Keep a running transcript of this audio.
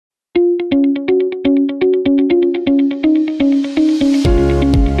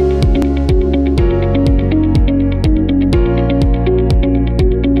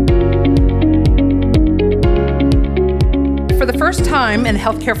time in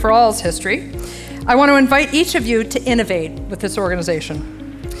Healthcare for All's history, I want to invite each of you to innovate with this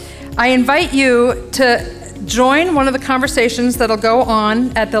organization. I invite you to join one of the conversations that'll go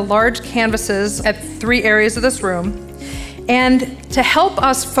on at the large canvases at 3 areas of this room, and to help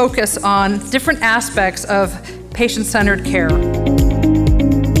us focus on different aspects of patient-centered care.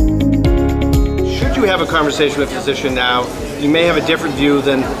 Should you have a conversation with a physician now, you may have a different view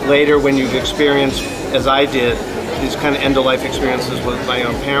than later when you've experienced, as I did, these kind of end-of-life experiences with my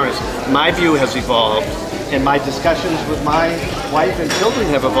own parents. My view has evolved, and my discussions with my wife and children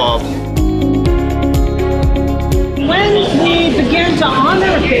have evolved. When we begin to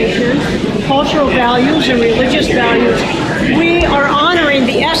honor patients, cultural values and religious values, we are honoring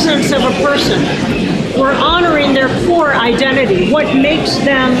the essence of a person. We're honoring their core identity, what makes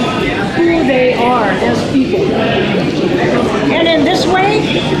them who they are as people. And in this way,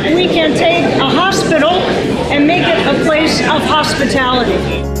 we can take a hospital and make it a place of hospitality.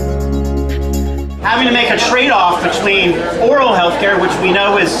 Having to make a trade-off between oral health care, which we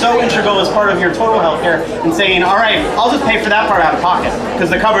know is so integral as part of your total health care, and saying, all right, I'll just pay for that part out of pocket because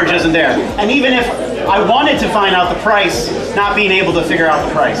the coverage isn't there. And even if I wanted to find out the price, not being able to figure out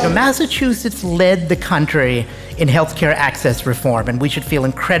the price. So Massachusetts led the country in healthcare access reform, and we should feel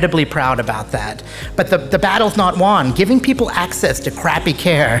incredibly proud about that. But the battle's not won. Giving people access to crappy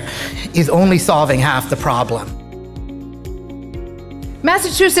care is only solving half the problem.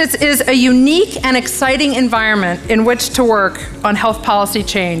 Massachusetts is a unique and exciting environment in which to work on health policy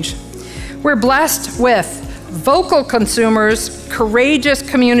change. We're blessed with vocal consumers, courageous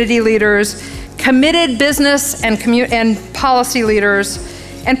community leaders, committed business and policy leaders,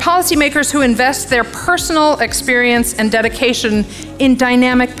 and policymakers who invest their personal experience and dedication in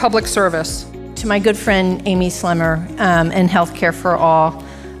dynamic public service. To my good friend Amy Slemmer and Healthcare for All,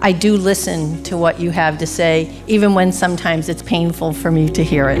 I do listen to what you have to say, even when sometimes it's painful for me to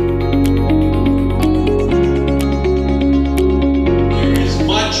hear it. There is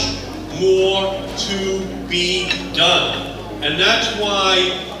much more to be done, and that's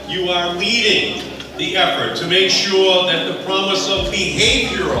why you are leading the effort to make sure that the promise of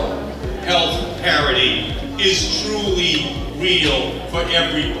behavioral health parity is truly real for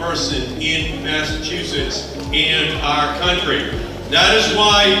every person in Massachusetts and our country. That is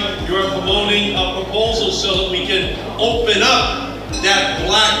why you're promoting a proposal so that we can open up that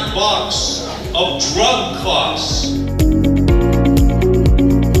black box of drug costs.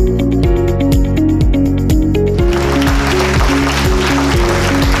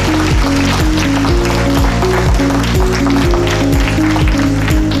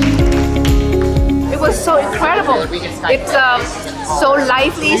 It was so incredible. It's so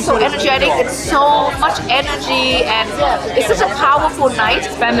lively, so energetic, it's so much energy, and it's such a powerful night.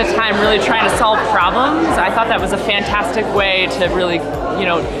 Spend the time really trying to solve problems. I thought that was a fantastic way to really,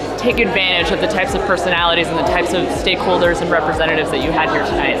 take advantage of the types of personalities and the types of stakeholders and representatives that you had here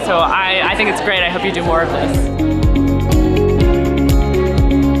tonight. So I think it's great. I hope you do more of this.